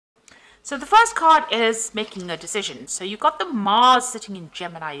So the first card is making a decision. So you've got the Mars sitting in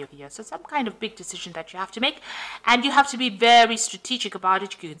Gemini over here. So some kind of big decision that you have to make, and you have to be very strategic about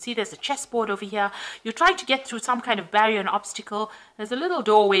it. You can see there's a chessboard over here. You're trying to get through some kind of barrier and obstacle. There's a little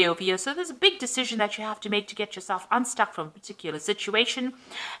doorway over here. So there's a big decision that you have to make to get yourself unstuck from a particular situation,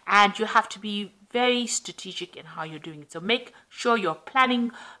 and you have to be very strategic in how you're doing it. So make sure you're planning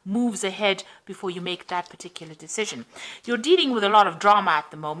moves ahead before you make that particular decision. You're dealing with a lot of drama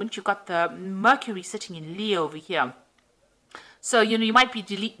at the moment. You've got the Mercury sitting in Leo over here. So, you might be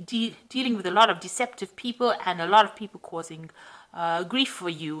dealing with a lot of deceptive people and a lot of people causing grief for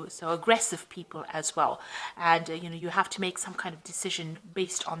you, so aggressive people as well. And, you have to make some kind of decision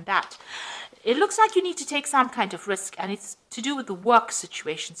based on that. It looks like you need to take some kind of risk, and it's to do with the work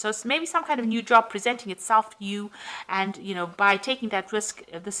situation. So it's maybe some kind of new job presenting itself to you, and by taking that risk,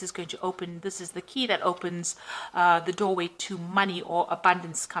 this is the key that opens the doorway to money or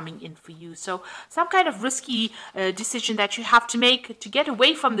abundance coming in for you. So some kind of risky decision that you have to make to get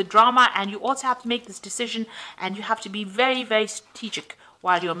away from the drama, and you also have to make this decision, and you have to be very, very strategic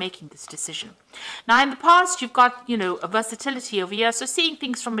while you're making this decision. Now, in the past, you've got, a versatility over here. So seeing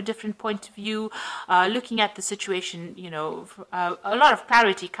things from a different point of view, looking at the situation, a lot of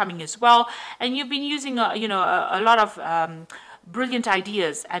clarity coming as well. And you've been using, a lot of brilliant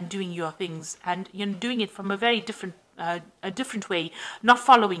ideas and doing your things, and doing it from a very different way, not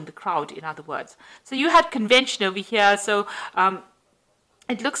following the crowd, in other words. So you had convention over here. So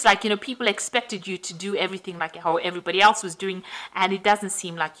it looks like, people expected you to do everything like how everybody else was doing, and it doesn't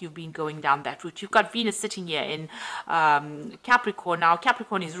seem like you've been going down that route. You've got Venus sitting here in Capricorn. Now,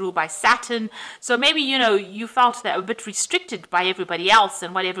 Capricorn is ruled by Saturn, so maybe, you felt that a bit restricted by everybody else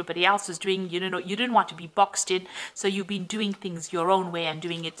and what everybody else was doing. You didn't want to be boxed in, so you've been doing things your own way and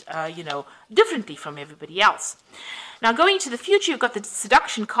doing it, differently from everybody else. Now, going to the future, you've got the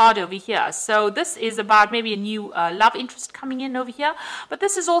seduction card over here. So this is about maybe a new love interest coming in over here. But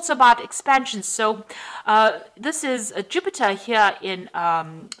this is also about expansion. So this is Jupiter here in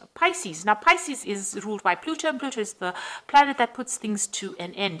Pisces. Now, Pisces is ruled by Pluto, and Pluto is the planet that puts things to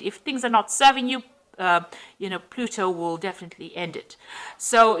an end. If things are not serving you, Pluto will definitely end it.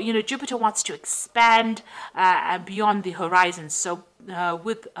 So, Jupiter wants to expand beyond the horizon. So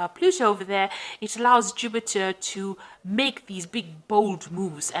with Pluto over there, it allows Jupiter to make these big, bold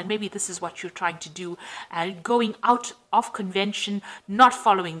moves. And maybe this is what you're trying to do, going out of convention, not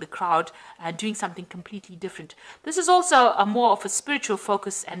following the crowd, doing something completely different. This is also a more of a spiritual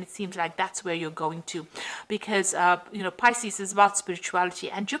focus, and it seems like that's where you're going to, because Pisces is about spirituality,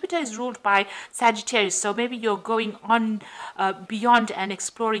 and Jupiter is ruled by Sagittarius. So maybe you're going on beyond and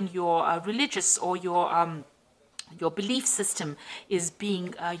exploring your religious or your belief system is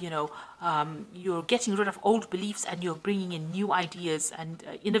being, you're getting rid of old beliefs, and you're bringing in new ideas and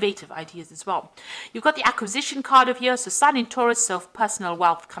innovative ideas as well. You've got the acquisition card of here, so Sun in Taurus, so personal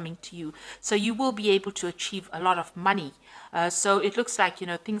wealth coming to you. So you will be able to achieve a lot of money. So it looks like,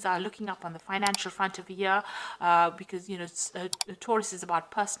 things are looking up on the financial front over here, because, Taurus is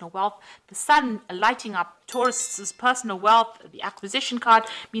about personal wealth. The Sun lighting up Taurus's personal wealth. The acquisition card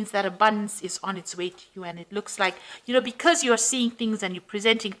means that abundance is on its way to you, and it looks like, because you're seeing things and you're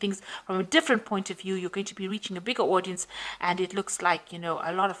presenting things from a different point of view, you're going to be reaching a bigger audience, and it looks like,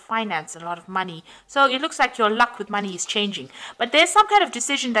 a lot of finance, a lot of money. So it looks like your luck with money is changing. But there's some kind of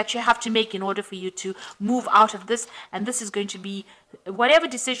decision that you have to make in order for you to move out of this, and this is going to be, whatever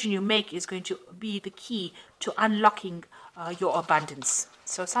decision you make is going to be the key to unlocking your abundance.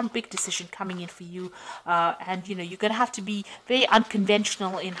 So some big decision coming in for you, and you're going to have to be very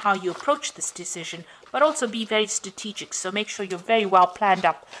unconventional in how you approach this decision, but also be very strategic. So make sure you're very well planned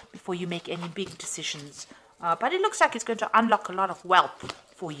up before you make any big decisions. But it looks like it's going to unlock a lot of wealth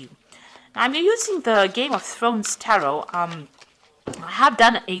for you. Now, I'm using the Game of Thrones Tarot. I have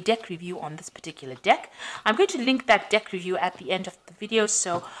done a deck review on this particular deck. I'm going to link that deck review at the end of the video,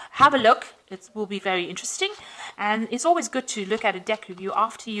 so have a look. It will be very interesting, and it's always good to look at a deck review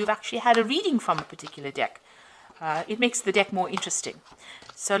after you've actually had a reading from a particular deck. It makes the deck more interesting.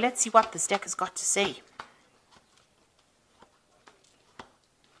 So let's see what this deck has got to say.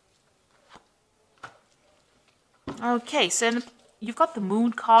 Okay, so you've got the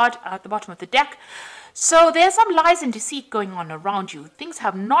Moon card at the bottom of the deck. So there's some lies and deceit going on around you. Things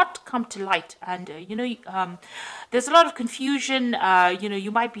have not come to light, and there's a lot of confusion.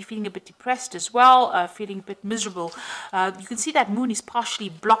 You might be feeling a bit depressed as well, feeling a bit miserable. You can see that Moon is partially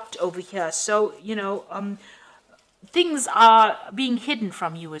blocked over here. So things are being hidden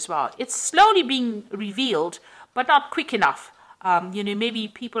from you as well. It's slowly being revealed, but not quick enough. You know, maybe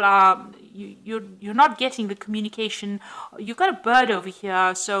people are, you're not getting the communication. You've got a bird over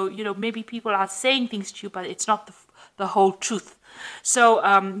here, so, you know, maybe people are saying things to you, but it's not the whole truth. So,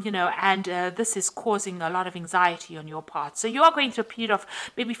 you know, and this is causing a lot of anxiety on your part. So you are going through a period of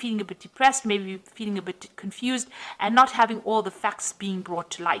maybe feeling a bit depressed, maybe feeling a bit confused, and not having all the facts being brought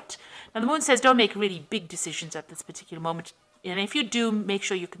to light. Now, the moon says don't make really big decisions at this particular moment. And if you do, make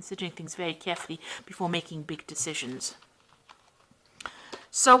sure you're considering things very carefully before making big decisions.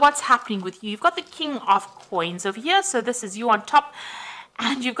 So what's happening with you? You've got the King of Coins over here. So this is you on top.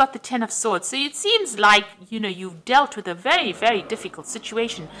 And you've got the Ten of Swords. So it seems like, you know, you've dealt with a very, very difficult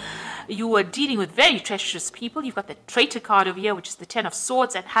situation. You were dealing with very treacherous people. You've got the Traitor card over here, which is the Ten of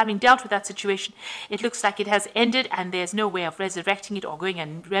Swords. And having dealt with that situation, it looks like it has ended and there's no way of resurrecting it or going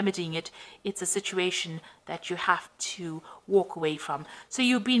and remedying it. It's a situation that you have to walk away from. So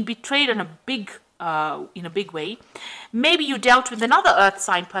you've been betrayed in a big way. Maybe you dealt with another earth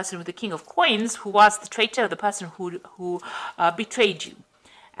sign person with the King of Coins, who was the traitor, the person who betrayed you.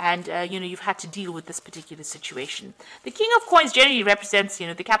 And, you know, you've had to deal with this particular situation. The King of Coins generally represents, you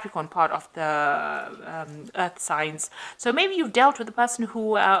know, the Capricorn part of the earth signs. So maybe you've dealt with a person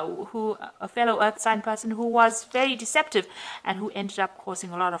a fellow earth sign person who was very deceptive and who ended up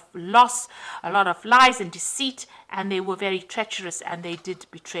causing a lot of loss, a lot of lies and deceit, and they were very treacherous and they did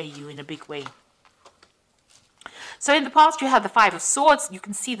betray you in a big way. So in the past, you have the Five of Swords. You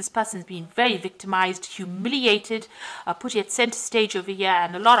can see this person's been very victimized, humiliated, put at center stage over here,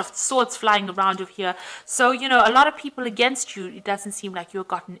 and a lot of swords flying around over here. So, you know, a lot of people against you. It doesn't seem like you've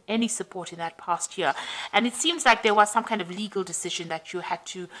gotten any support in that past year. And it seems like there was some kind of legal decision that you had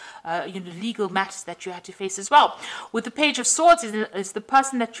to, you know, legal matters that you had to face as well. With the Page of Swords, is the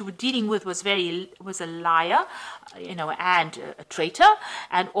person that you were dealing with was a liar, you know, and a traitor.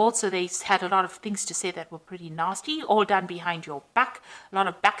 And also they had a lot of things to say that were pretty nasty, all done behind your back, a lot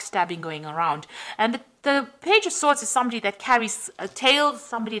of backstabbing going around. And the Page of Swords is somebody that carries a tale,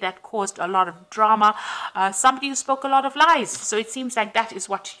 somebody that caused a lot of drama, somebody who spoke a lot of lies. So it seems like that is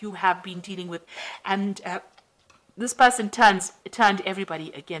what you have been dealing with. And this person turned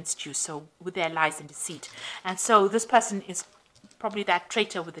everybody against you, so with their lies and deceit. And so this person is probably that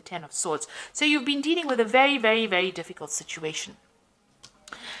traitor with the Ten of Swords. So you've been dealing with a very, very, very difficult situation.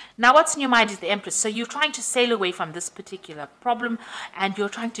 Now, what's in your mind is the Empress. So you're trying to sail away from this particular problem and you're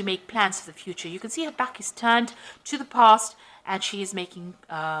trying to make plans for the future. You can see her back is turned to the past and she is making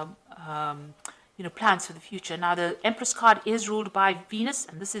you know, plans for the future. Now, the Empress card is ruled by Venus,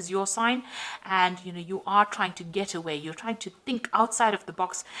 and this is your sign. And, you know, you are trying to get away. You're trying to think outside of the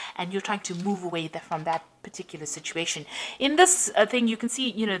box, and you're trying to move away from that particular situation. In this thing, you can see,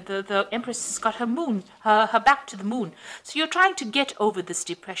 you know, the Empress has got her moon, her back to the moon. So you're trying to get over this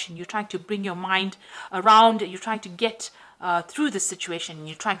depression. You're trying to bring your mind around. You're trying to get through this situation, and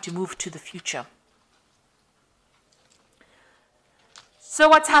you're trying to move to the future. So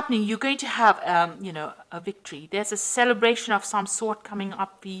what's happening? You're going to have, you know, a victory. There's a celebration of some sort coming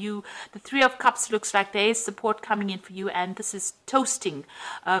up for you. The Three of Cups looks like there is support coming in for you, and this is toasting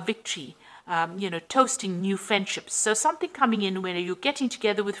victory. You know, toasting new friendships. So something coming in where you're getting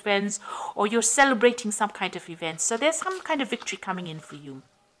together with friends or you're celebrating some kind of event. So there's some kind of victory coming in for you.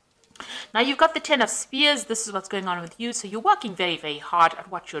 Now, you've got the Ten of Spears. This is what's going on with you. So you're working very, very hard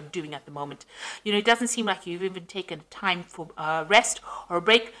at what you're doing at the moment. You know, it doesn't seem like you've even taken time for rest or a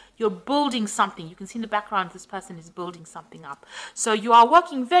break. You're building something. You can see in the background, this person is building something up. So you are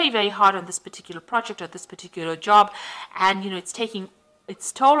working very, very hard on this particular project or this particular job. And, you know, it's taking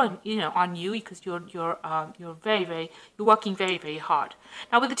its toll on, you know, on you because you're working very, very hard.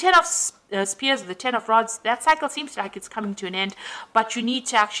 Now, with the Ten of Spears, the Ten of Rods, that cycle seems like it's coming to an end, but you need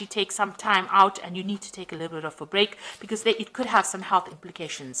to actually take some time out and you need to take a little bit of a break because it could have some health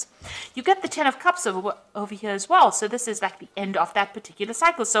implications. You get the Ten of Cups over here as well. So this is like the end of that particular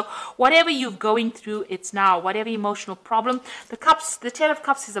cycle. So whatever you're going through, it's now, whatever emotional problem, the Ten of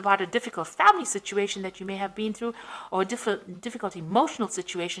Cups is about a difficult family situation that you may have been through or a difficult emotional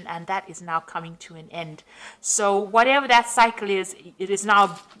situation, and that is now coming to an end. So whatever that cycle is, it is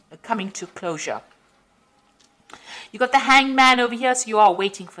now coming to closure. You got the Hanged Man over here, so you are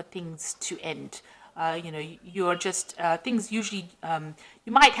waiting for things to end. You know, you're just things usually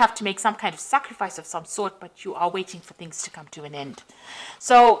you might have to make some kind of sacrifice of some sort, but you are waiting for things to come to an end.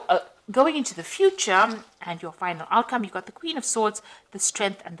 So going into the future and your final outcome, you've got the Queen of Swords, the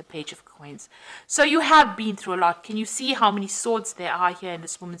Strength, and the Page of Coins. So you have been through a lot. Can you see how many swords there are here in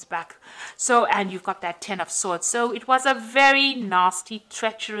this woman's back? So, and you've got that Ten of Swords. So it was a very nasty,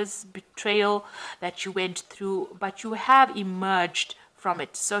 treacherous betrayal that you went through, but you have emerged from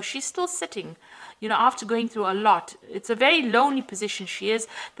it. So she's still sitting, you know, after going through a lot. It's a very lonely position she is.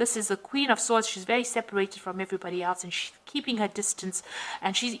 This is the Queen of Swords. She's very separated from everybody else, and she's keeping her distance,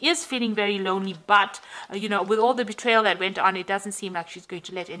 and she is feeling very lonely. But you know, with all the betrayal that went on, it doesn't seem like she's going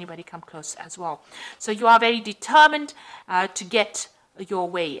to let anybody come close as well. So you are very determined to get your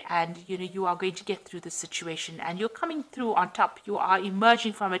way, and you know, you are going to get through this situation, and you're coming through on top. You are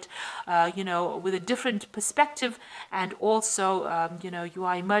emerging from it, you know, with a different perspective, and also you know, you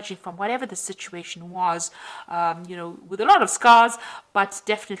are emerging from whatever the situation was, you know, with a lot of scars, but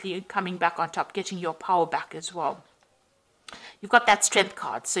definitely coming back on top, getting your power back as well. You've got that strength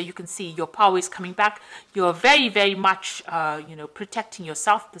card, so you can see your power is coming back. You're very, very much, you know, protecting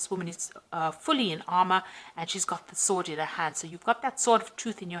yourself. This woman is fully in armor, and she's got the sword in her hand. So you've got that sword of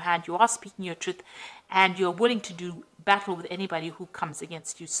truth in your hand. You are speaking your truth, and you're willing to do battle with anybody who comes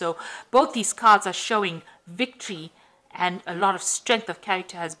against you. So both these cards are showing victory, and a lot of strength of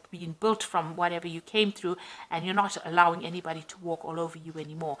character has been built from whatever you came through, and you're not allowing anybody to walk all over you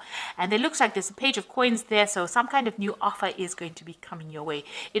anymore. And it looks like there's a page of coins there, so some kind of new offer is going to be coming your way.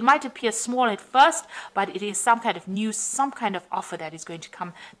 It might appear small at first, but it is some kind of news, some kind of offer that is going to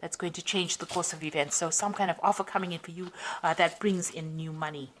come, that's going to change the course of events. So some kind of offer coming in for you that brings in new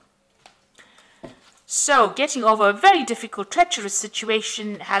money. So, getting over a very difficult, treacherous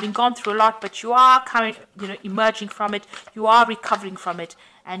situation, having gone through a lot, but you are coming, you know, emerging from it. You are recovering from it,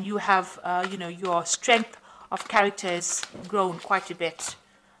 and you have, you know, your strength of character has grown quite a bit.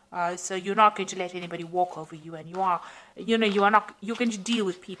 So you're not going to let anybody walk over you, and you are, you know, you're going to deal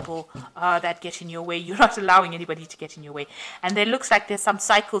with people that get in your way. You're not allowing anybody to get in your way. And there looks like there's some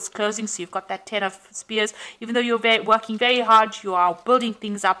cycles closing, so you've got that 10 of Spears. Even though you're working very hard, you are building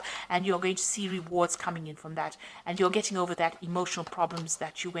things up, and you're going to see rewards coming in from that. And you're getting over that emotional problems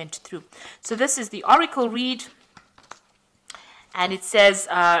that you went through. So this is the Oracle read. And it says,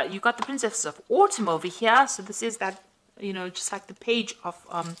 you've got the Princess of Autumn over here. So this is that, you know, just like the page of,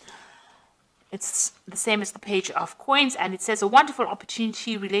 it's the same as the page of coins, and it says a wonderful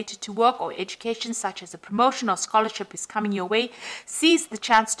opportunity related to work or education, such as a promotion or scholarship, is coming your way. Seize the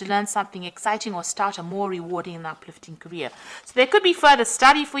chance to learn something exciting or start a more rewarding and uplifting career. So there could be further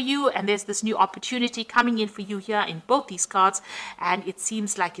study for you, and there's this new opportunity coming in for you here in both these cards, and it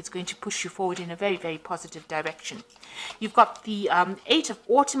seems like it's going to push you forward in a very, very positive direction. You've got the 8 of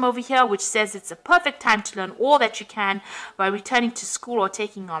Autumn over here, which says it's a perfect time to learn all that you can by returning to school or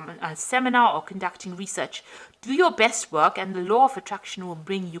taking on a seminar or conducting research. Do your best work, and the law of attraction will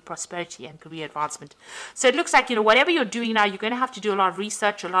bring you prosperity and career advancement. So it looks like, you know, whatever you're doing now, you're going to have to do a lot of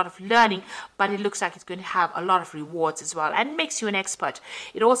research, a lot of learning, but it looks like it's going to have a lot of rewards as well, and makes you an expert.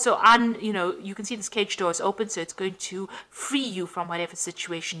 It also, you know, you can see this cage door is open, so it's going to free you from whatever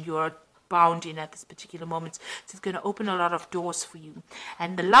situation you're bound in at this particular moment. So it's going to open a lot of doors for you.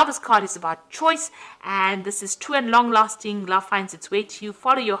 And the Lovers card is about choice, and this is true and long lasting. Love finds its way to you.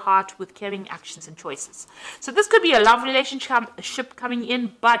 Follow your heart with caring actions and choices. So this could be a love relationship coming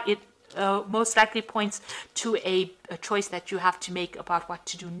in, but it most likely points to a choice that you have to make about what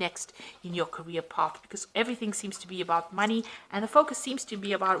to do next in your career path, because everything seems to be about money, and the focus seems to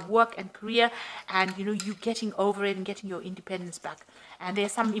be about work and career, and you know, you getting over it and getting your independence back. And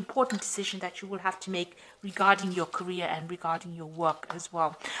there's some important decision that you will have to make regarding your career and regarding your work as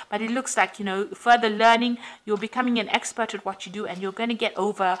well. But it looks like, you know, further learning, you're becoming an expert at what you do, and you're going to get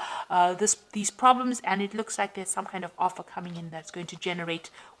over these problems, and it looks like there's some kind of offer coming in that's going to generate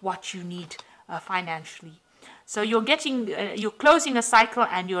what you need financially. So you're getting, you're closing a cycle,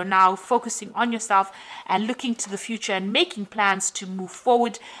 and you're now focusing on yourself and looking to the future and making plans to move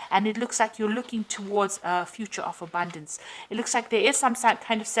forward. And it looks like you're looking towards a future of abundance. It looks like there is some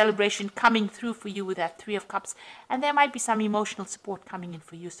kind of celebration coming through for you with that 3 of Cups, and there might be some emotional support coming in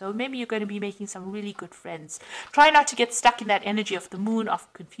for you. So maybe you're going to be making some really good friends. Try not to get stuck in that energy of the moon,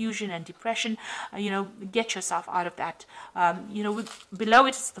 of confusion and depression. You know, get yourself out of that. You know, below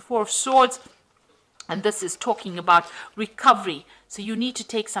it is the 4 of Swords. And this is talking about recovery. So you need to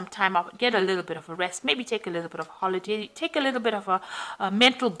take some time out, get a little bit of a rest, maybe take a little bit of a holiday, take a little bit of a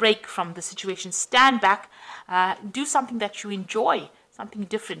mental break from the situation, stand back, do something that you enjoy, something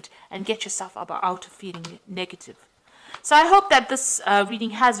different, and get yourself out of feeling negative. So I hope that this reading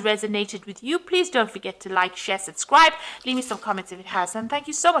has resonated with you. Please don't forget to like, share, subscribe, leave me some comments if it has. And thank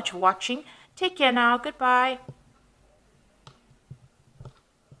you so much for watching. Take care now. Goodbye.